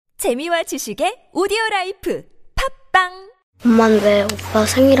재미와 지식의 오디오라이프 팝빵. 엄만 왜 오빠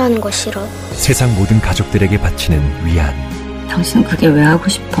생일하는 거 싫어? 세상 모든 가족들에게 바치는 위안. 당신 그게 왜 하고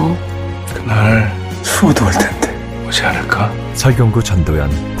싶어? 그날 수호도 올 텐데 오지 않을까? 설경구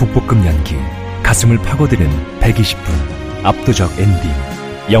전도연 국보급 연기. 가슴을 파고드는 120분 압도적 엔딩.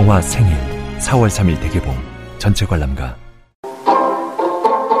 영화 생일 4월 3일 대개봉. 전체 관람가.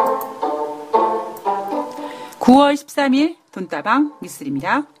 9월 13일 돈다방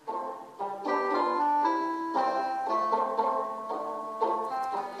미쓰리입니다.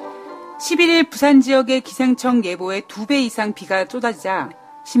 (11일) 부산 지역의 기상청 예보에 2배 이상 비가 쏟아지자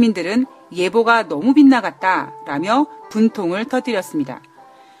시민들은 예보가 너무 빗나갔다라며 분통을 터뜨렸습니다.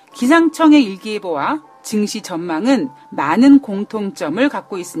 기상청의 일기예보와 증시 전망은 많은 공통점을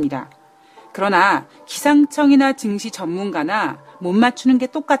갖고 있습니다. 그러나 기상청이나 증시 전문가나 못 맞추는 게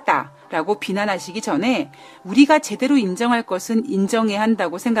똑같다라고 비난하시기 전에 우리가 제대로 인정할 것은 인정해야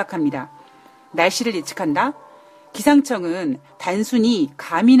한다고 생각합니다. 날씨를 예측한다? 기상청은 단순히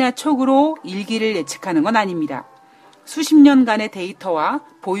감이나 촉으로 일기를 예측하는 건 아닙니다. 수십 년간의 데이터와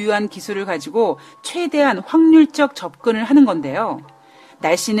보유한 기술을 가지고 최대한 확률적 접근을 하는 건데요.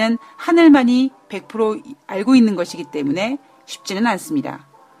 날씨는 하늘만이 100% 알고 있는 것이기 때문에 쉽지는 않습니다.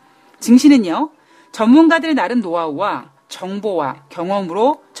 증시는요, 전문가들의 나름 노하우와 정보와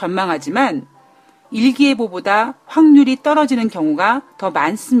경험으로 전망하지만 일기예보보다 확률이 떨어지는 경우가 더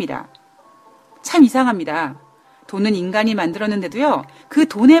많습니다. 참 이상합니다. 돈은 인간이 만들었는데도요, 그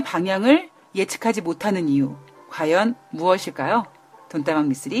돈의 방향을 예측하지 못하는 이유, 과연 무엇일까요? 돈다방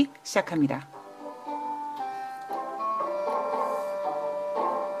미쓰리 시작합니다.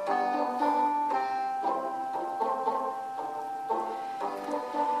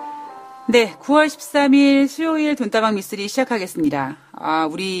 네, 9월 13일 수요일 돈다방 미쓰리 시작하겠습니다.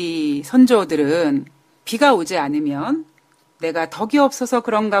 우리 선조들은 비가 오지 않으면 내가 덕이 없어서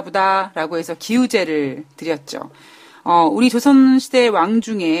그런가 보다 라고 해서 기우제를 드렸죠. 우리 조선시대 왕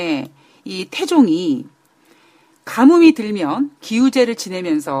중에 이 태종이 가뭄이 들면 기우제를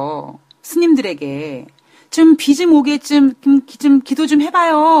지내면서 스님들에게 좀 비 좀 오게 좀 기도 좀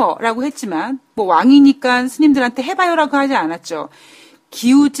해봐요 라고 했지만 뭐 왕이니까 스님들한테 해봐요라고 하지 않았죠.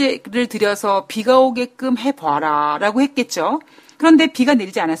 기우제를 드려서 비가 오게끔 해봐라 라고 했겠죠. 그런데 비가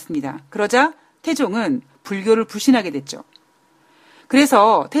내리지 않았습니다. 그러자 태종은 불교를 불신하게 됐죠.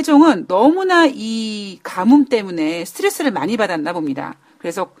 그래서 태종은 너무나 이 가뭄 때문에 스트레스를 많이 받았나 봅니다.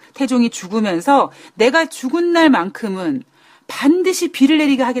 그래서 태종이 죽으면서 내가 죽은 날만큼은 반드시 비를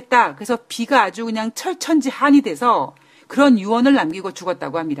내리게 하겠다. 그래서 비가 아주 그냥 철천지한이 돼서 그런 유언을 남기고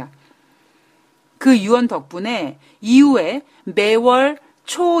죽었다고 합니다. 그 유언 덕분에 이후에 매월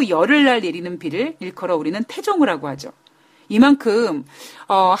초열흘날 내리는 비를 일컬어 우리는 태종우라고 하죠. 이만큼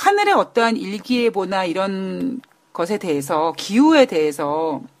하늘의 어떠한 일기예보나 이런 것에 대해서, 기후에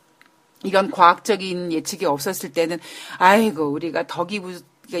대해서 이런 과학적인 예측이 없었을 때는 아이고 우리가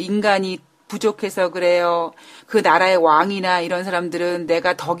인간이 부족해서 그래요. 그 나라의 왕이나 이런 사람들은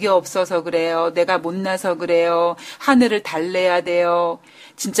내가 덕이 없어서 그래요. 내가 못나서 그래요. 하늘을 달래야 돼요.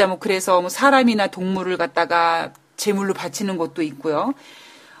 진짜 그래서 사람이나 동물을 갖다가 제물로 바치는 것도 있고요.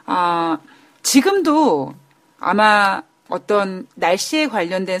 지금도 아마 어떤 날씨에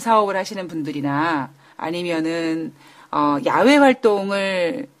관련된 사업을 하시는 분들이나 아니면은 야외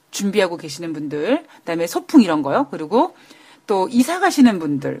활동을 준비하고 계시는 분들, 그다음에 소풍 이런 거요. 그리고 또 이사 가시는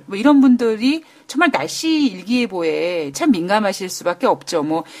분들, 이런 분들이 정말 날씨 일기예보에 참 민감하실 수밖에 없죠.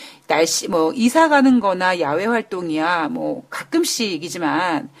 날씨 이사 가는 거나 야외 활동이야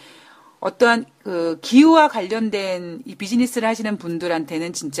가끔씩이지만 어떠한 그 기후와 관련된 이 비즈니스를 하시는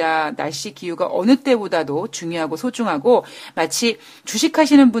분들한테는 진짜 날씨 기후가 어느 때보다도 중요하고 소중하고 마치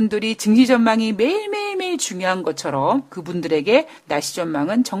주식하시는 분들이 증시 전망이 매일매일 중요한 것처럼 그분들에게 날씨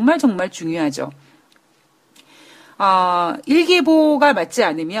전망은 정말 중요하죠. 일기예보가 맞지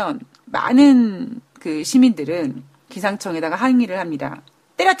않으면 많은 그 시민들은 기상청에다가 항의를 합니다.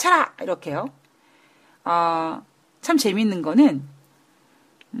 때려쳐라! 이렇게요. 참 재미있는 거는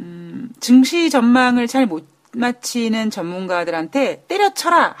증시 전망을 잘 못 맞히는 전문가들한테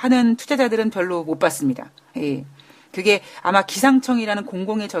때려쳐라 하는 투자자들은 별로 못 봤습니다. 예. 그게 아마 기상청이라는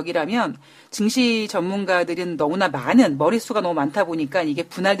공공의 적이라면 증시 전문가들은 너무나 많은, 머릿수가 너무 많다 보니까 이게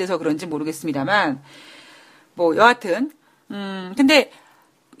분할돼서 그런지 모르겠습니다만, 여하튼, 근데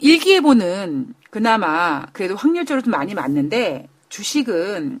일기예보는 그나마 그래도 확률적으로 좀 많이 맞는데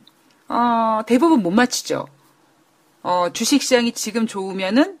주식은, 대부분 못 맞히죠. 주식시장이 지금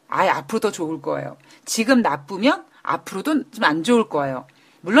좋으면은 아예 앞으로 더 좋을 거예요. 지금 나쁘면 앞으로도 좀 안 좋을 거예요.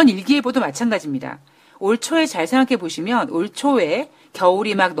 물론 일기예보도 마찬가지입니다. 올 초에 잘 생각해 보시면 올 초에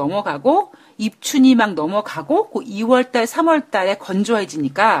겨울이 막 넘어가고 입춘이 막 넘어가고 그 2월달, 3월달에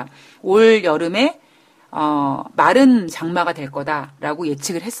건조해지니까 올 여름에 마른 장마가 될 거다라고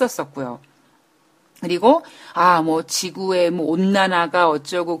예측을 했었었고요. 그리고 뭐 지구의 뭐 온난화가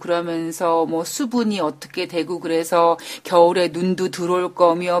어쩌고 그러면서 뭐 수분이 어떻게 되고 그래서 겨울에 눈도 들어올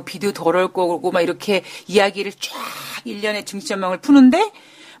거며 비도 덜 올 거고 막 이렇게 이야기를 쫙 1년의 증시 전망을 푸는데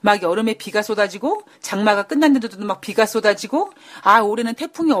막 여름에 비가 쏟아지고 장마가 끝났는데도 막 비가 쏟아지고 올해는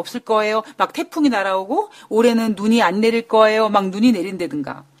태풍이 없을 거예요. 막 태풍이 날아오고 올해는 눈이 안 내릴 거예요. 막 눈이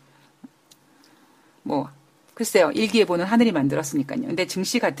내린다든가. 글쎄요. 일기예보는 하늘이 만들었으니까요. 근데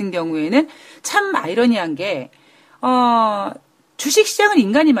증시 같은 경우에는 참 아이러니한 게 주식시장은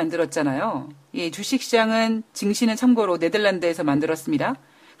인간이 만들었잖아요. 예, 주식시장은 증시는 참고로 네덜란드에서 만들었습니다.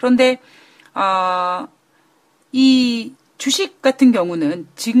 그런데 이 주식 같은 경우는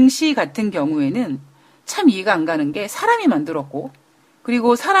증시 같은 경우에는 참 이해가 안 가는 게 사람이 만들었고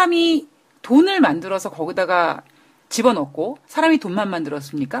그리고 사람이 돈을 만들어서 거기다가 집어넣고 사람이 돈만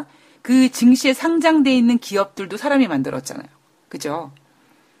만들었습니까? 그 증시에 상장돼 있는 기업들도 사람이 만들었잖아요. 그죠?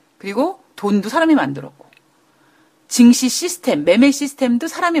 그리고 돈도 사람이 만들었고 증시 시스템, 매매 시스템도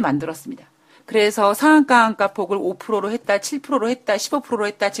사람이 만들었습니다. 그래서 상한가 한가폭을 5%로 했다, 7%로 했다, 15%로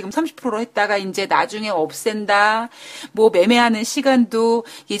했다, 지금 30%로 했다가 이제 나중에 없앤다. 매매하는 시간도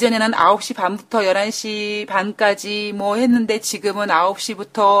예전에는 9시 반부터 11시 반까지 했는데 지금은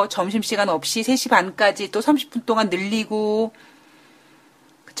 9시부터 점심시간 없이 3시 반까지 또 30분 동안 늘리고.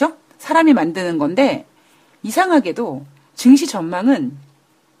 그쵸? 사람이 만드는 건데 이상하게도 증시 전망은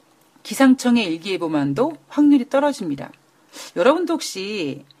기상청의 일기예보만도 확률이 떨어집니다. 여러분도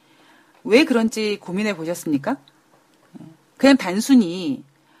혹시 왜 그런지 고민해 보셨습니까? 그냥 단순히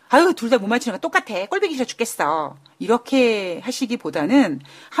둘 다 못 맞추는 거 똑같아. 꼴보기 싫어 죽겠어. 이렇게 하시기보다는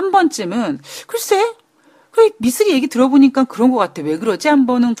한 번쯤은 글쎄 미쓰리 얘기 들어보니까 그런 것 같아. 왜 그러지? 한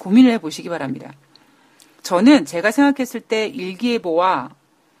번은 고민을 해보시기 바랍니다. 저는 제가 생각했을 때 일기예보와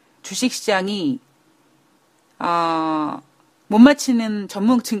주식시장이 못 맞히는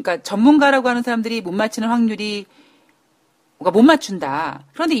그러니까 전문가라고 하는 사람들이 못 맞히는 확률이 못 맞춘다.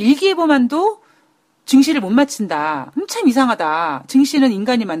 그런데 일기예보만도 증시를 못 맞춘다. 참 이상하다. 증시는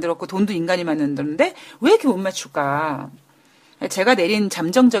인간이 만들었고 돈도 인간이 만들었는데 왜 이렇게 못 맞출까? 제가 내린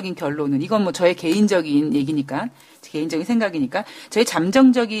잠정적인 결론은 이건 저의 개인적인 얘기니까 개인적인 생각이니까 저의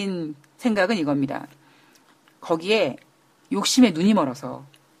잠정적인 생각은 이겁니다. 거기에 욕심에 눈이 멀어서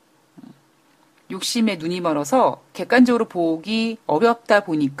객관적으로 보기 어렵다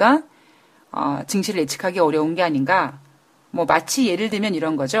보니까 증시를 예측하기 어려운 게 아닌가. 마치 예를 들면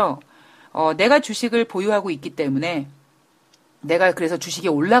이런 거죠. 내가 주식을 보유하고 있기 때문에 내가 그래서 주식이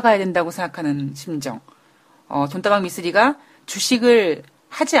올라가야 된다고 생각하는 심정. 돈다방 미쓰리가 주식을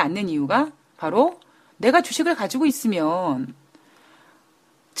하지 않는 이유가 바로 내가 주식을 가지고 있으면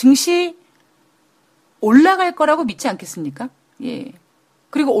증시 올라갈 거라고 믿지 않겠습니까? 예.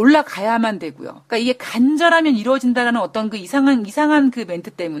 그리고 올라가야만 되고요. 그러니까 이게 간절하면 이루어진다라는 어떤 그 이상한 그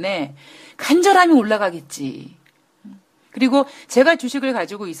멘트 때문에 간절하면 올라가겠지. 그리고 제가 주식을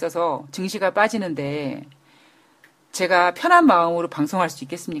가지고 있어서 증시가 빠지는데 제가 편한 마음으로 방송할 수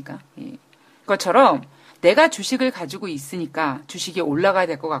있겠습니까? 예. 그것처럼 내가 주식을 가지고 있으니까 주식이 올라가야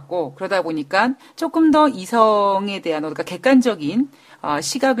될 것 같고 그러다 보니까 조금 더 이성에 대한 그러니까 객관적인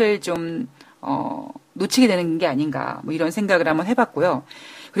시각을 좀 놓치게 되는 게 아닌가 이런 생각을 한번 해봤고요.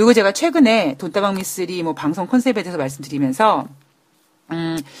 그리고 제가 최근에 돈다방 미쓰리 방송 컨셉에 대해서 말씀드리면서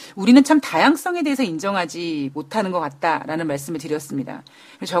우리는 참 다양성에 대해서 인정하지 못하는 것 같다라는 말씀을 드렸습니다.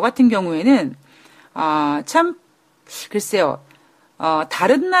 저 같은 경우에는 참 글쎄요.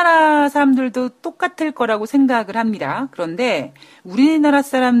 다른 나라 사람들도 똑같을 거라고 생각을 합니다. 그런데 우리나라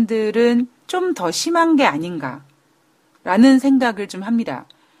사람들은 좀 더 심한 게 아닌가라는 생각을 좀 합니다.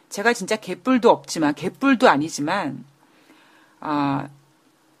 제가 진짜 개뿔도 아니지만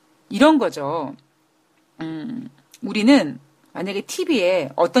이런 거죠. 우리는 만약에 TV에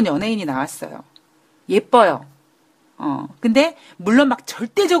어떤 연예인이 나왔어요. 예뻐요. 근데 물론 막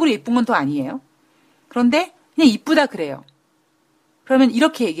절대적으로 예쁜 건 또 아니에요. 그런데 그냥 이쁘다 그래요. 그러면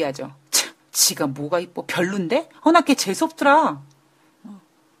이렇게 얘기하죠. 지가 뭐가 이뻐? 별론데? 나 걔 재수없더라.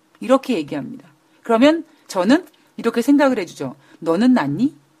 이렇게 얘기합니다. 그러면 저는 이렇게 생각을 해주죠. 너는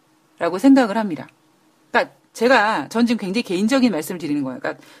낫니? 라고 생각을 합니다. 그러니까 전 지금 굉장히 개인적인 말씀을 드리는 거예요.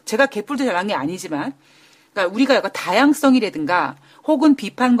 그러니까 제가 개뿔도 잘한 게 아니지만 그러니까 우리가 약간 다양성이라든가 혹은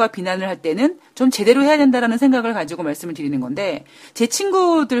비판과 비난을 할 때는 좀 제대로 해야 된다라는 생각을 가지고 말씀을 드리는 건데 제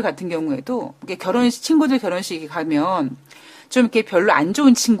친구들 같은 경우에도 친구들 결혼식에 가면 좀 이렇게 별로 안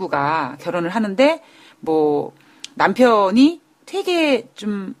좋은 친구가 결혼을 하는데 남편이 되게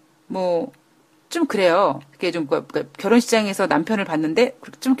좀 좀 그래요. 그게 좀 결혼식장에서 남편을 봤는데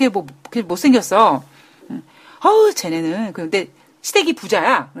좀 이렇게 못생겼어. 쟤네는 근데 시댁이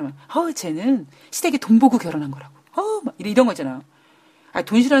부자야. 그러면 쟤는 시댁이 돈 보고 결혼한 거라고. 막 이런 거 있잖아.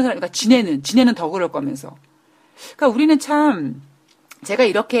 돈 싫어하는 사람, 그러니까 지네는 더 그럴 거면서. 그러니까 우리는 참 제가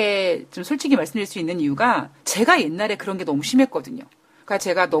이렇게 좀 솔직히 말씀드릴 수 있는 이유가 제가 옛날에 그런 게 너무 심했거든요. 그러니까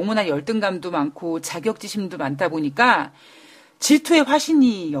제가 너무나 열등감도 많고 자격지심도 많다 보니까 질투의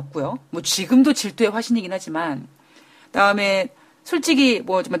화신이었고요. 뭐 지금도 질투의 화신이긴 하지만 그다음에 솔직히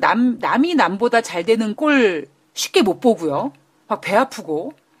뭐 남이 남보다 잘 되는 꼴 쉽게 못 보고요. 막 배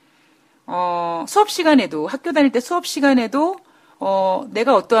아프고 수업 시간에도 학교 다닐 때 수업 시간에도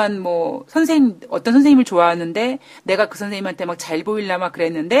내가 어떤 선생님을 좋아하는데 내가 그 선생님한테 막 잘 보이려 막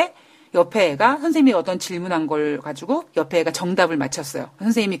그랬는데 옆에 애가 선생님이 어떤 질문한 걸 가지고 옆에 애가 정답을 맞췄어요.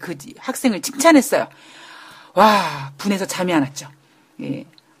 선생님이 그 학생을 칭찬했어요. 와, 분해서 잠이 안 왔죠. 예.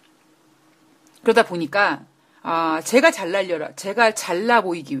 그러다 보니까 제가 제가 잘나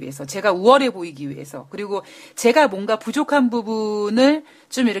보이기 위해서, 제가 우월해 보이기 위해서, 그리고 제가 뭔가 부족한 부분을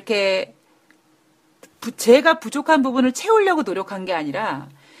좀 이렇게 제가 부족한 부분을 채우려고 노력한 게 아니라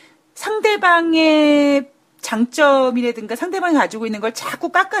상대방의 장점이라든가 상대방이 가지고 있는 걸 자꾸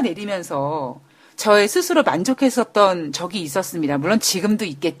깎아내리면서 저의 스스로 만족했었던 적이 있었습니다. 물론 지금도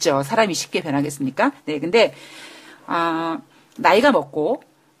있겠죠. 사람이 쉽게 변하겠습니까? 네, 근데 나이가 먹고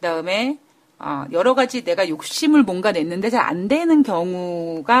그다음에 여러 가지 내가 욕심을 뭔가 냈는데 잘 안 되는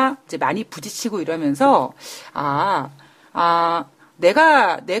경우가 이제 많이 부딪히고 이러면서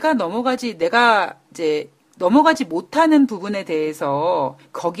내가 이제 넘어가지 못하는 부분에 대해서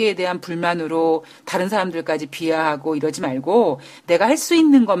거기에 대한 불만으로 다른 사람들까지 비하하고 이러지 말고 내가 할 수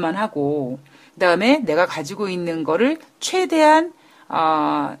있는 것만 하고 그다음에 내가 가지고 있는 거를 최대한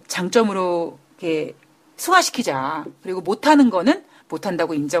장점으로 이렇게 승화시키자. 그리고 못하는 거는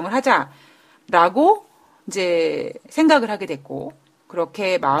못한다고 인정을 하자라고 이제 생각을 하게 됐고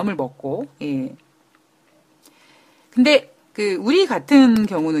그렇게 마음을 먹고 예. 근데 우리 같은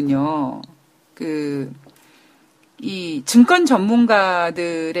경우는요. 이 증권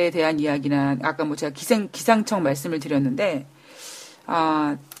전문가들에 대한 이야기나 아까 뭐 제가 기상청 말씀을 드렸는데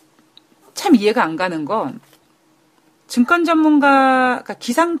참 이해가 안 가는 건 증권 전문가 그러니까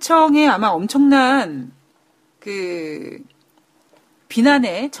기상청에 아마 엄청난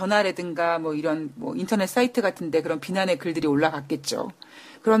비난의 전화라든가 뭐 이런 뭐 인터넷 사이트 같은데 그런 비난의 글들이 올라갔겠죠.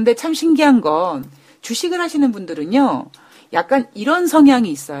 그런데 참 신기한 건 주식을 하시는 분들은요. 약간 이런 성향이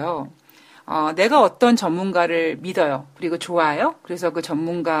있어요. 내가 어떤 전문가를 믿어요. 그리고 좋아요. 그래서 그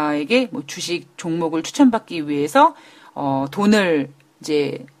전문가에게 뭐 주식 종목을 추천받기 위해서 돈을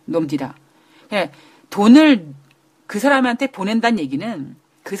이제 놉니다. 돈을 그 사람한테 보낸다는 얘기는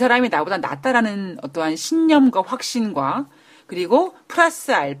그 사람이 나보다 낫다라는 어떠한 신념과 확신과 그리고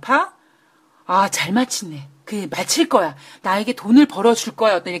플러스 알파 잘 마치네. 마칠 거야. 나에게 돈을 벌어줄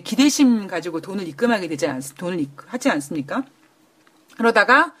거야. 어떤 기대심 가지고 돈을 입금하게 돈을 하지 않습니까?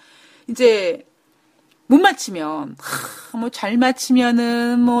 그러다가 이제 못 맞히면 뭐 잘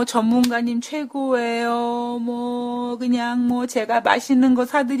맞히면은 뭐 전문가님 최고예요. 뭐 그냥 뭐 제가 맛있는 거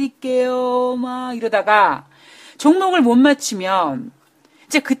사드릴게요. 막 이러다가 종목을 못 맞히면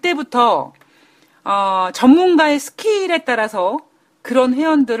이제 그때부터 전문가의 스킬에 따라서 그런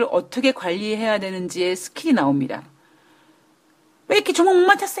회원들을 어떻게 관리해야 되는지의 스킬이 나옵니다. 왜 이렇게 종목 못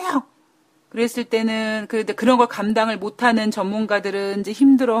맞췄어요? 그랬을 때는 그런 걸 감당을 못하는 전문가들은 이제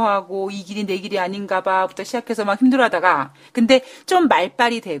힘들어하고 이 길이 내 길이 아닌가 봐부터 시작해서 막 힘들어하다가 근데 좀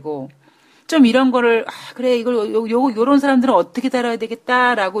말빨이 되고 좀 이런 거를 그래 이걸 요런 사람들은 어떻게 다뤄야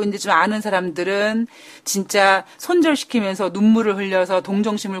되겠다라고 이제 좀 아는 사람들은 진짜 손절시키면서 눈물을 흘려서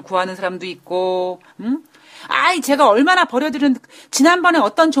동정심을 구하는 사람도 있고 제가 얼마나 지난번에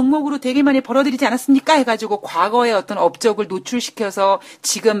어떤 종목으로 되게 많이 벌어들이지 않았습니까? 해가지고 과거의 어떤 업적을 노출시켜서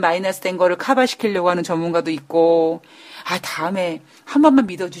지금 마이너스 된 거를 커버시키려고 하는 전문가도 있고, 다음에 한 번만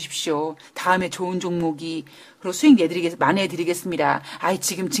믿어주십시오. 다음에 좋은 종목이, 그리고 수익 많이 해드리겠습니다.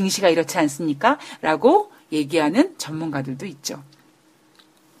 지금 증시가 이렇지 않습니까? 라고 얘기하는 전문가들도 있죠.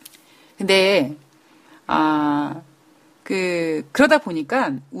 근데, 그러다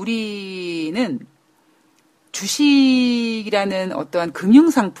보니까 우리는 주식이라는 어떠한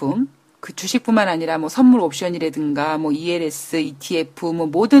금융상품, 그 주식뿐만 아니라 뭐 선물 옵션이라든가 뭐 ELS, ETF, 뭐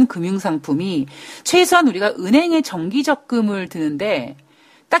모든 금융상품이 최소한 우리가 은행에 정기 적금을 드는데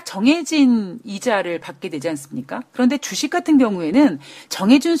딱 정해진 이자를 받게 되지 않습니까? 그런데 주식 같은 경우에는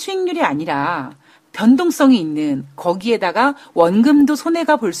정해준 수익률이 아니라 변동성이 있는 거기에다가 원금도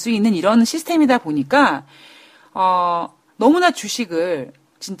손해가 볼 수 있는 이런 시스템이다 보니까 너무나 주식을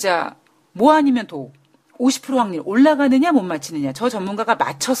진짜 뭐 아니면 도 50% 확률 올라가느냐 못 맞히느냐 저 전문가가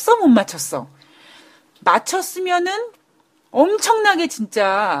맞췄어 못 맞췄어 맞췄으면은 엄청나게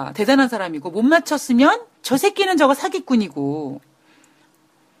진짜 대단한 사람이고, 못 맞췄으면 저 새끼는 저거 사기꾼이고.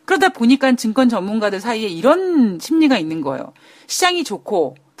 그러다 보니까 증권 전문가들 사이에 이런 심리가 있는 거예요. 시장이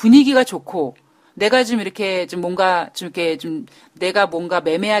좋고 분위기가 좋고 내가 좀 이렇게 좀 뭔가 좀 이렇게 좀 내가 뭔가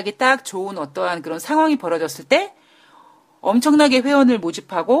매매하기 딱 좋은 어떠한 그런 상황이 벌어졌을 때 엄청나게 회원을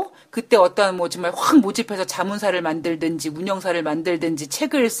모집하고, 그때 어떠한 뭐 정말 확 모집해서 자문사를 만들든지 운영사를 만들든지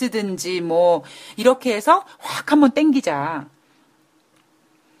책을 쓰든지 뭐 이렇게 해서 확 한번 땡기자.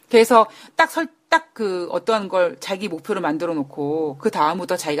 그래서 딱 그 어떠한 걸 자기 목표로 만들어 놓고 그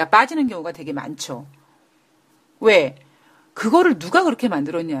다음부터 자기가 빠지는 경우가 되게 많죠. 왜? 그거를 누가 그렇게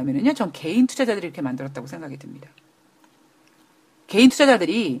만들었냐면요. 전 개인 투자자들이 이렇게 만들었다고 생각이 듭니다. 개인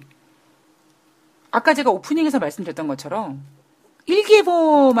투자자들이 아까 제가 오프닝에서 말씀드렸던 것처럼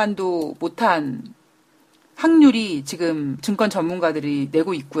일기예보만도 못한 확률이 지금 증권 전문가들이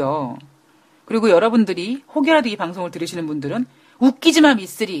내고 있고요. 그리고 여러분들이 혹여라도 이 방송을 들으시는 분들은 웃기지만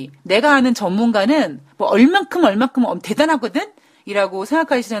미쓰리, 내가 아는 전문가는 뭐 얼만큼 대단하거든? 이라고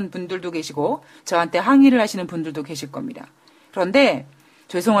생각하시는 분들도 계시고 저한테 항의를 하시는 분들도 계실 겁니다. 그런데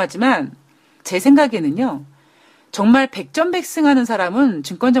죄송하지만 제 생각에는요. 정말 백전백승하는 사람은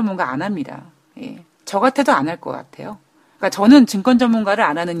증권 전문가 안 합니다. 예, 저 같아도 안 할 것 같아요. 그러니까 저는 증권 전문가를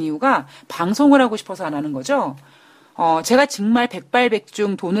안 하는 이유가 방송을 하고 싶어서 안 하는 거죠. 제가 정말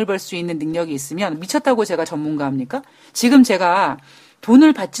백발백중 돈을 벌 수 있는 능력이 있으면 미쳤다고 제가 전문가입니까? 지금 제가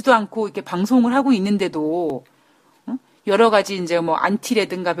돈을 받지도 않고 이렇게 방송을 하고 있는데도 여러 가지 이제 뭐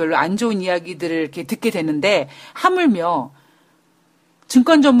안티라든가 별로 안 좋은 이야기들을 이렇게 듣게 되는데, 하물며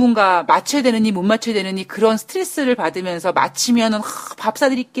증권 전문가 맞춰야 되느니 못 맞춰야 되느니 그런 스트레스를 받으면서 맞히면은 밥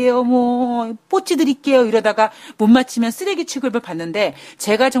사드릴게요, 뭐 뽀찌 드릴게요 이러다가 못 맞히면 쓰레기 취급을 받는데,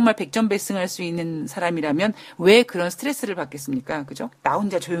 제가 정말 백전백승할 수 있는 사람이라면 왜 그런 스트레스를 받겠습니까? 그죠? 나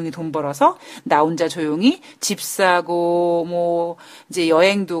혼자 조용히 돈 벌어서 나 혼자 조용히 집 사고 뭐 이제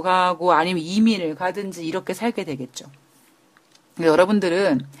여행도 가고 아니면 이민을 가든지 이렇게 살게 되겠죠.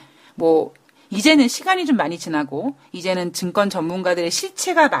 여러분들은 뭐 이제는 시간이 좀 많이 지나고 이제는 증권 전문가들의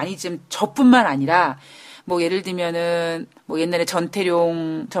실체가 많이 좀 저뿐만 아니라 뭐 예를 들면은 뭐 옛날에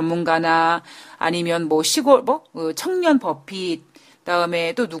전태룡 전문가나 아니면 뭐 시골 뭐 청년 버핏,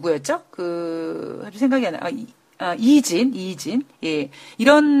 다음에 또 누구였죠? 생각이 안 나. 이진 예,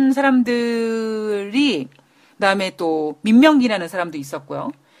 이런 사람들이, 그다음에 또 민명기라는 사람도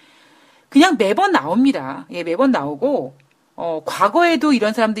있었고요. 그냥 매번 나옵니다. 예, 매번 나오고. 과거에도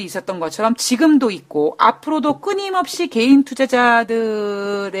이런 사람들이 있었던 것처럼 지금도 있고 앞으로도 끊임없이 개인 투자자들에게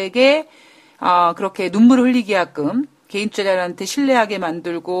그렇게 눈물을 흘리게 하끔 개인 투자자들한테 신뢰하게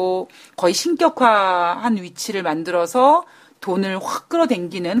만들고 거의 신격화한 위치를 만들어서 돈을 확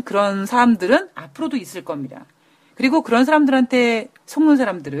끌어당기는 그런 사람들은 앞으로도 있을 겁니다. 그리고 그런 사람들한테 속는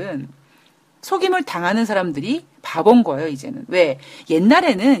사람들은, 속임을 당하는 사람들이 바본 거예요, 이제는. 왜?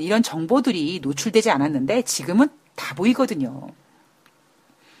 옛날에는 이런 정보들이 노출되지 않았는데 지금은 다 보이거든요.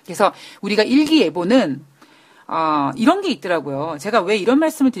 그래서 우리가 일기예보는 이런 게 있더라고요. 제가 왜 이런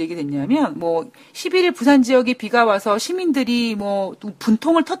말씀을 드리게 됐냐면, 뭐 11일 부산 지역에 비가 와서 시민들이 뭐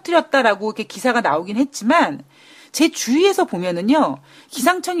분통을 터뜨렸다라고 이렇게 기사가 나오긴 했지만, 제 주위에서 보면은요,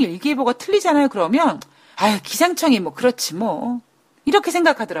 기상청이 일기예보가 틀리잖아요. 그러면 기상청이 뭐 그렇지 뭐 이렇게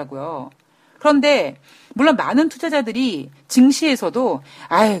생각하더라고요. 그런데 물론 많은 투자자들이 증시에서도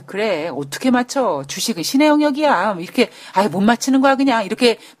그래 어떻게 맞춰, 주식은 신의 영역이야 이렇게 못 맞히는 거야 그냥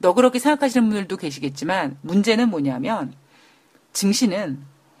이렇게 너그럽게 생각하시는 분들도 계시겠지만, 문제는 뭐냐면 증시는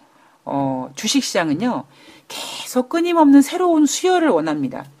주식시장은요 계속 끊임없는 새로운 수요를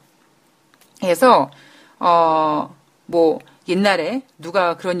원합니다. 그래서 뭐 옛날에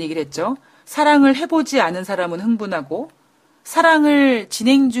누가 그런 얘기를 했죠. 사랑을 해보지 않은 사람은 흥분하고 사랑을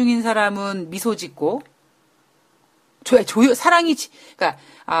진행 중인 사람은 미소 짓고,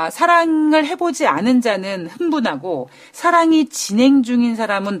 사랑을 해보지 않은 자는 흥분하고, 사랑이 진행 중인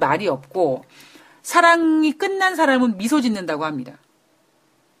사람은 말이 없고, 사랑이 끝난 사람은 미소 짓는다고 합니다.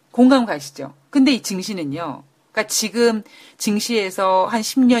 공감 가시죠? 근데 이 증시는요, 그러니까 지금 증시에서 한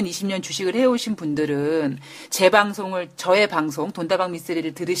 10년, 20년 주식을 해오신 분들은 제 방송을, 저의 방송, 돈다방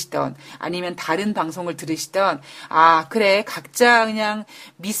미쓰리를 들으시던 아니면 다른 방송을 들으시던, 그래, 각자 그냥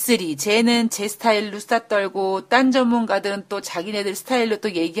미쓰리, 쟤는 제 스타일로 수다 떨고, 딴 전문가들은 또 자기네들 스타일로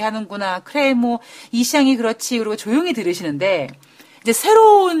또 얘기하는구나. 그래, 뭐, 이 시장이 그렇지. 그리고 조용히 들으시는데, 이제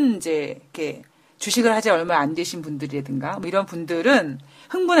새로운, 이렇게 주식을 하지 얼마 안 되신 분들이라든가, 뭐 이런 분들은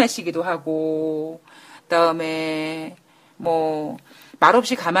흥분하시기도 하고, 그다음에 뭐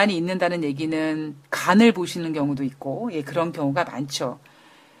말없이 가만히 있는다는 얘기는 간을 보시는 경우도 있고, 예, 그런 경우가 많죠.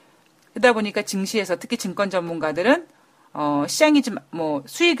 그러다 보니까 증시에서 특히 증권 전문가들은 시장이 좀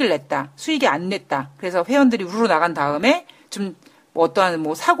수익을 냈다. 수익이 안 냈다. 그래서 회원들이 우르르 나간 다음에 좀 어떠한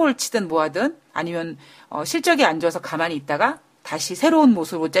사고를 치든 뭐 하든 아니면 실적이 안 좋아서 가만히 있다가 다시 새로운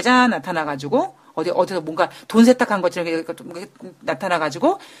모습으로 짜잔 나타나가지고 어디서 뭔가 돈 세탁한 것처럼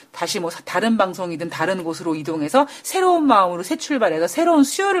나타나가지고 다시 다른 방송이든 다른 곳으로 이동해서 새로운 마음으로 새 출발해서 새로운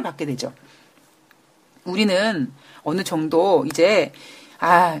수요를 받게 되죠. 우리는 어느 정도 이제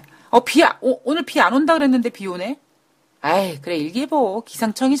오늘 비 안 온다 그랬는데 비 오네. 아이 그래 일기예보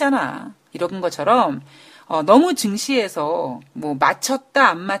기상청이잖아. 이런 것처럼 너무 증시에서 맞췄다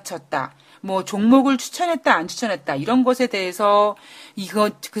안 맞췄다. 종목을 추천했다, 안 추천했다, 이런 것에 대해서,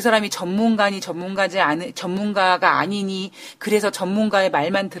 그 사람이 전문가가 아니니, 그래서 전문가의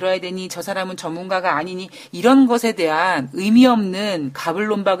말만 들어야 되니, 저 사람은 전문가가 아니니, 이런 것에 대한 의미 없는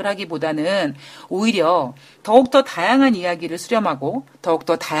가불론박을 하기보다는, 오히려 더욱더 다양한 이야기를 수렴하고,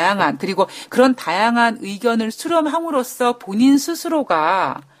 더욱더 그리고 그런 다양한 의견을 수렴함으로써 본인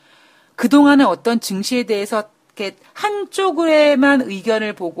스스로가 그동안의 어떤 증시에 대해서 한쪽에만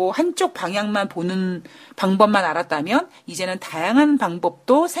의견을 보고 한쪽 방향만 보는 방법만 알았다면 이제는 다양한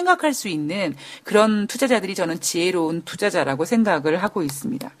방법도 생각할 수 있는 그런 투자자들이 저는 지혜로운 투자자라고 생각을 하고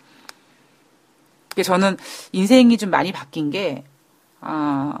있습니다. 저는 인생이 좀 많이 바뀐 게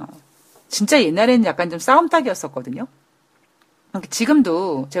진짜 옛날에는 약간 좀 싸움닭이었었거든요.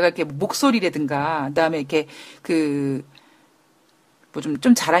 지금도 제가 이렇게 목소리라든가 그다음에 이렇게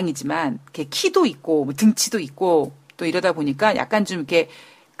좀 자랑이지만, 이렇게 키도 있고, 등치도 있고, 또 이러다 보니까 약간 좀 이렇게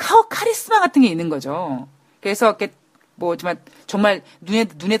카리스마 같은 게 있는 거죠. 그래서 이렇게 정말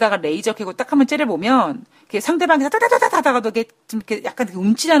눈에다가 레이저 켜고 딱 한번 째려보면, 이렇게 상대방이 다다다다다다가도 이렇게 좀 이렇게 약간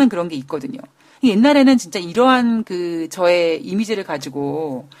움찔하는 그런 게 있거든요. 옛날에는 진짜 이러한 저의 이미지를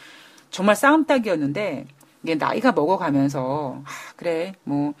가지고 정말 싸움닭이었는데, 이게 나이가 먹어가면서, 그래,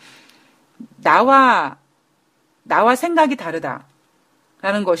 나와 생각이 다르다.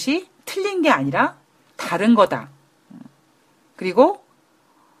 라는 것이 틀린 게 아니라 다른 거다. 그리고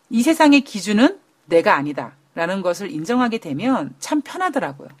이 세상의 기준은 내가 아니다. 라는 것을 인정하게 되면 참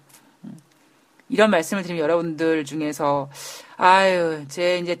편하더라고요. 이런 말씀을 드리면 여러분들 중에서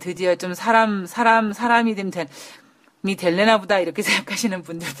쟤 이제 드디어 좀 사람이 될래나 보다 이렇게 생각하시는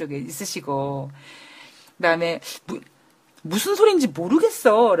분들도 있으시고, 그 다음에 무슨 소리인지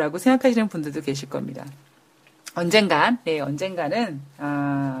모르겠어 라고 생각하시는 분들도 계실 겁니다. 언젠가는,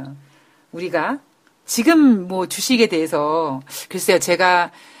 우리가 지금 주식에 대해서, 글쎄요,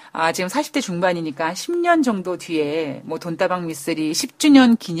 제가, 지금 40대 중반이니까 10년 정도 뒤에 돈다방 미쓰리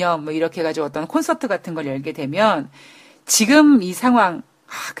 10주년 기념 이렇게 해가지고 어떤 콘서트 같은 걸 열게 되면 지금 이 상황,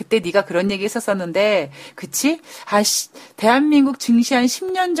 그때 네가 그런 얘기 했었었는데, 그치? 대한민국 증시 한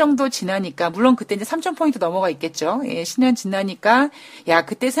 10년 정도 지나니까, 물론 그때 이제 3,000포인트 넘어가 있겠죠. 예, 10년 지나니까,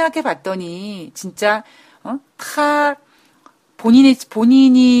 그때 생각해 봤더니, 진짜, 다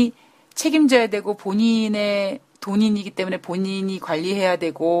본인이 책임져야 되고 본인의 돈이기 때문에 본인이 관리해야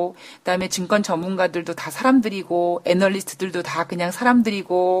되고, 그다음에 증권 전문가들도 다 사람들이고 애널리스트들도 다 그냥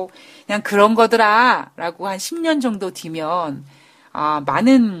사람들이고 그냥 그런 거더라라고 한 10년 정도 뒤면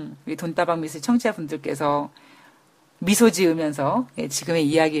많은 우리 돈다방 미술 청취자분들께서 미소 지으면서 지금의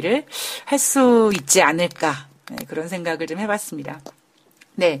이야기를 할 수 있지 않을까, 그런 생각을 좀 해봤습니다.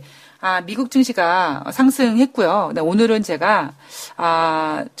 네. 미국 증시가 상승했고요. 오늘은 제가,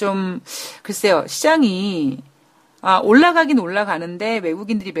 글쎄요, 시장이, 올라가긴 올라가는데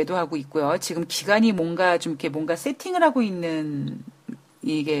외국인들이 매도하고 있고요. 지금 기관이 뭔가 세팅을 하고 있는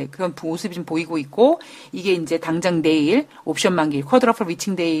그런 모습이 좀 보이고 있고, 이게 이제 당장 내일, 옵션 만기, 쿼드러플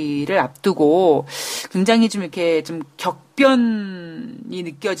위칭 데이를 앞두고 굉장히 좀 이렇게 좀 격변이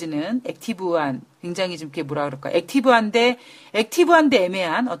느껴지는 액티브한, 굉장히 좀 이렇게 액티브한데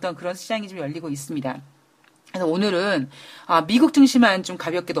애매한 어떤 그런 시장이 좀 열리고 있습니다. 그래서 오늘은 미국 증시만 좀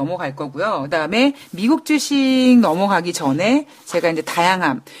가볍게 넘어갈 거고요. 그다음에 미국 주식 넘어가기 전에 제가 이제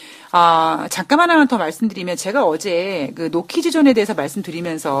다양함, 잠깐 하나만 더 말씀드리면, 제가 어제 노키즈존에 대해서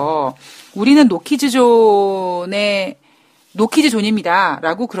말씀드리면서 우리는 노키즈존입니다.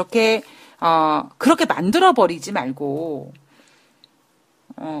 라고 그렇게 만들어버리지 말고,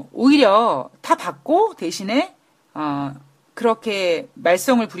 오히려 다 받고 대신에, 그렇게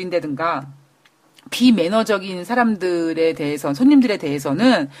말썽을 부린다든가, 비매너적인 사람들에 대해서, 손님들에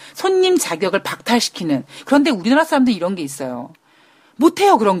대해서는 손님 자격을 박탈시키는, 그런데 우리나라 사람들 이런 게 있어요.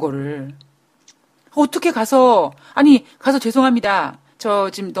 못해요, 그런 거를. 어떻게 가서 죄송합니다. 저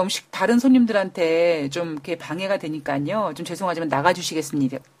지금 너무 다른 손님들한테 좀 이렇게 방해가 되니까요. 좀 죄송하지만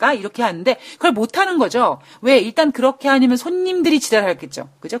나가주시겠습니까? 이렇게 하는데 그걸 못하는 거죠. 왜? 일단 그렇게 하면 손님들이 지랄하겠죠.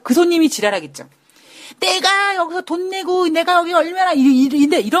 그죠? 그 손님이 지랄하겠죠. 내가 여기서 돈 내고 내가 여기 얼마나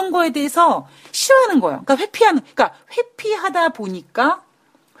이런 거에 대해서 싫어하는 거예요. 그러니까 회피하다 보니까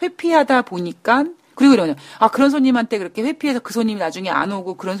그리고 이러냐. 그런 손님한테 그렇게 회피해서 그 손님이 나중에 안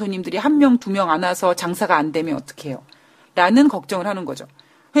오고 그런 손님들이 1명, 2명 안 와서 장사가 안 되면 어떡해요. 라는 걱정을 하는 거죠.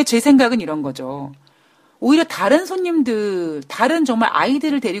 제 생각은 이런 거죠. 오히려 다른 손님들, 다른 정말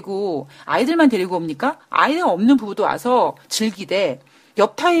아이들만 데리고 옵니까? 아이가 없는 부부도 와서 즐기되,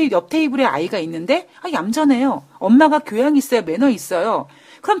 옆 테이블에 아이가 있는데, 얌전해요. 엄마가 교양 있어요. 매너 있어요.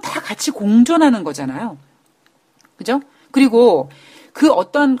 그럼 다 같이 공존하는 거잖아요. 그죠? 그리고 그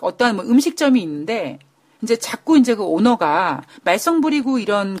어떤 뭐 음식점이 있는데, 이제 자꾸 이제 그 오너가 말썽 부리고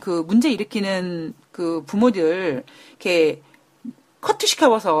이런 그 문제 일으키는 그 부모들, 이렇게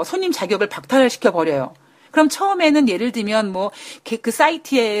커트시켜서 손님 자격을 박탈시켜 버려요. 그럼 처음에는 예를 들면 뭐 그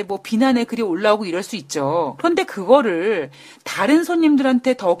사이트에 뭐 비난의 글이 올라오고 이럴 수 있죠. 그런데 그거를 다른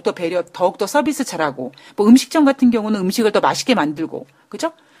손님들한테 더욱더 서비스 잘하고, 뭐 음식점 같은 경우는 음식을 더 맛있게 만들고,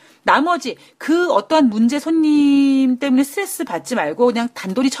 그죠? 나머지 그 어떠한 문제 손님 때문에 스트레스 받지 말고 그냥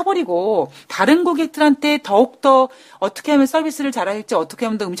단돌이 쳐버리고 다른 고객들한테 더욱더 어떻게 하면 서비스를 잘할지, 어떻게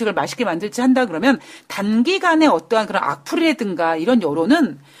하면 더 음식을 맛있게 만들지 한다 그러면 단기간에 어떠한 그런 악플이라든가 이런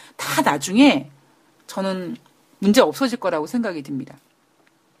여론은 다 나중에 저는 문제 없어질 거라고 생각이 듭니다.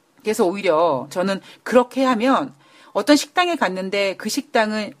 그래서 오히려 저는 그렇게 하면 어떤 식당에 갔는데 그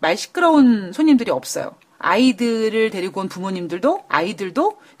식당은 말 시끄러운 손님들이 없어요. 아이들을 데리고 온 부모님들도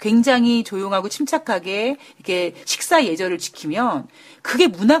아이들도 굉장히 조용하고 침착하게 이렇게 식사 예절을 지키면 그게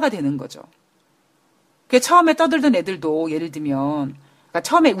문화가 되는 거죠. 그러니까 처음에 떠들던 애들도 예를 들면, 그러니까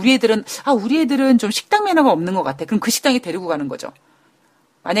처음에 우리 애들은 좀 식당 매너가 없는 것 같아. 그럼 그 식당에 데리고 가는 거죠.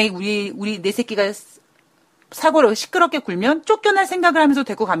 만약에 우리 내 새끼가 사고를 시끄럽게 굴면 쫓겨날 생각을 하면서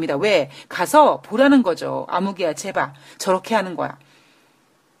데리고 갑니다. 왜? 가서 보라는 거죠. 아무개야 제발 저렇게 하는 거야.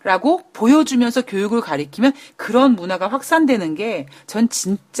 라고 보여주면서 교육을 가리키면 그런 문화가 확산되는 게 전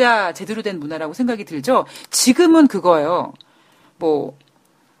진짜 제대로 된 문화라고 생각이 들죠. 지금은 그거예요. 뭐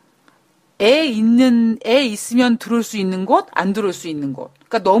애 있으면 들어올 수 있는 곳, 안 들어올 수 있는 곳.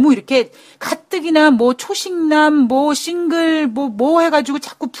 그러니까 너무 이렇게 가뜩이나 뭐 초식남, 뭐 싱글, 뭐 해가지고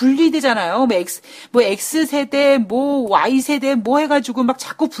자꾸 분리되잖아요. 뭐 X세대, 뭐 Y세대, 뭐 해가지고 막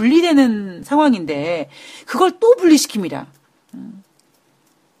자꾸 분리되는 상황인데, 그걸 또 분리시킵니다.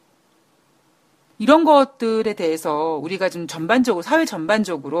 이런 것들에 대해서 우리가 좀 사회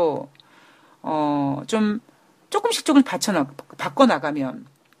전반적으로, 좀 조금씩 바꿔나가면,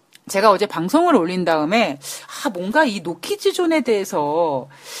 제가 어제 방송을 올린 다음에 뭔가 이 노키즈존에 대해서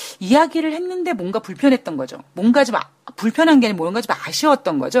이야기를 했는데 뭔가 불편했던 거죠. 뭔가 좀 불편한 게 아니라 뭔가 좀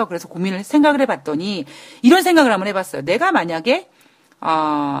아쉬웠던 거죠. 그래서 생각을 해봤더니 이런 생각을 한번 해봤어요. 내가 만약에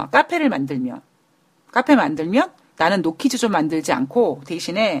카페 만들면 나는 노키즈존 만들지 않고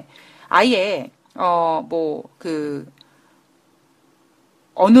대신에 아예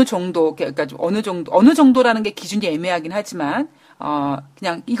어느 정도라는 게 기준이 애매하긴 하지만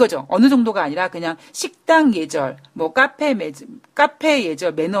그냥 이거죠. 어느 정도가 아니라 그냥 식당 예절, 뭐 카페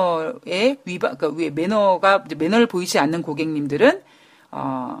예절, 매너의 매너를 보이지 않는 고객님들은,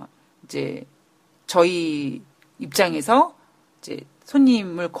 이제, 저희 입장에서, 이제,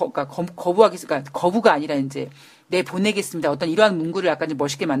 손님을 거부가 아니라 이제, 보내겠습니다. 어떤 이러한 문구를 약간 좀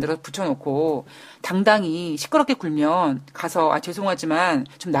멋있게 만들어서 붙여놓고, 당당히 시끄럽게 굴면 가서, 죄송하지만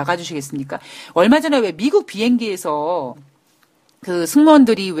좀 나가주시겠습니까? 얼마 전에 왜 미국 비행기에서, 그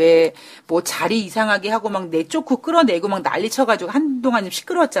승무원들이 왜 뭐 자리 이상하게 하고 막 내쫓고 끌어내고 막 난리 쳐가지고 한동안 좀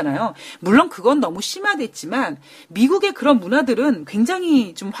시끄러웠잖아요. 물론 그건 너무 심화됐지만 미국의 그런 문화들은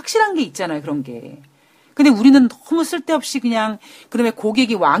굉장히 좀 확실한 게 있잖아요. 그런 게. 근데 우리는 너무 쓸데없이 그냥 그러면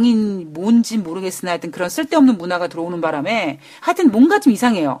고객이 왕인 뭔지 모르겠으나 하여튼 그런 쓸데없는 문화가 들어오는 바람에 하여튼 뭔가 좀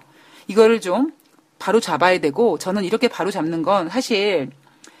이상해요. 이거를 좀 바로 잡아야 되고, 저는 이렇게 바로 잡는 건 사실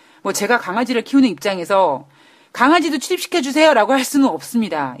뭐 제가 강아지를 키우는 입장에서 강아지도 출입시켜주세요 라고 할 수는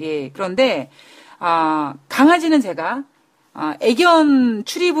없습니다. 예. 그런데, 강아지는 제가, 애견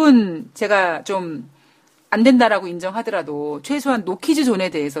출입은 제가 좀 안 된다라고 인정하더라도, 최소한 노키즈존의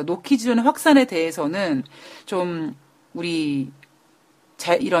확산에 대해서는 좀,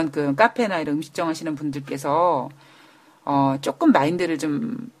 이런 그 카페나 이런 음식점 하시는 분들께서, 조금 마인드를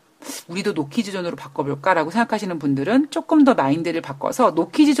좀, 우리도 노키즈존으로 바꿔볼까라고 생각하시는 분들은 조금 더 마인드를 바꿔서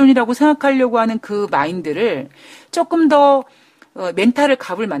노키즈존이라고 생각하려고 하는 그 마인드를 조금 더 멘탈을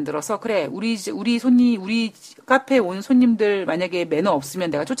갑을 만들어서, 그래, 우리 카페에 온 손님들 만약에 매너 없으면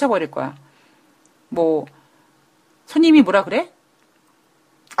내가 쫓아버릴 거야. 뭐 손님이 뭐라 그래?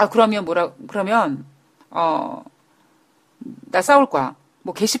 그러면 나 싸울 거야.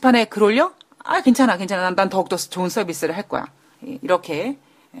 뭐 게시판에 글 올려? 괜찮아. 난 더욱더 좋은 서비스를 할 거야. 이렇게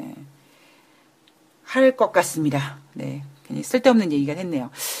할 것 같습니다. 네. 괜히 쓸데없는 얘기가 됐네요.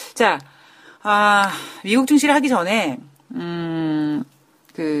 자, 미국 증시를 하기 전에,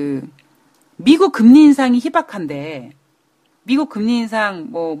 미국 금리 인상이 희박한데, 미국 금리 인상,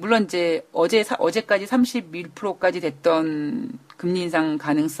 물론 이제 어제까지 31%까지 됐던 금리 인상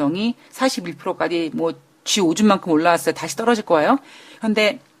가능성이 41%까지 쥐5줌만큼 올라왔어요. 다시 떨어질 거예요.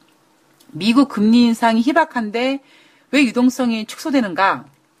 그런데 미국 금리 인상이 희박한데 왜 유동성이 축소되는가?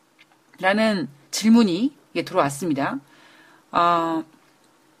 라는 질문이 들어왔습니다.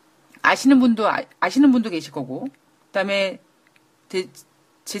 아시는 분도 계실 거고, 그다음에 제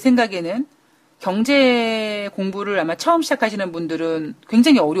생각에는 경제 공부를 아마 처음 시작하시는 분들은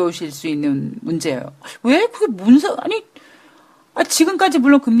굉장히 어려우실 수 있는 문제예요. 왜 그게 지금까지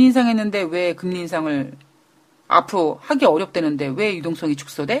물론 금리 인상했는데 왜 금리 인상을 앞으로 하기 어렵다는데 왜 유동성이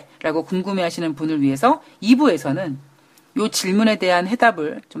축소돼? 라고 궁금해하시는 분을 위해서 2부에서는 이 질문에 대한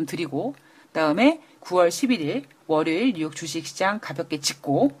해답을 좀 드리고, 그다음에 9월 11일 월요일 뉴욕 주식시장 가볍게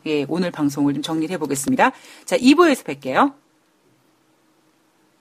짚고 오늘 방송을 좀 정리를 해보겠습니다. 자, 2부에서 뵐게요.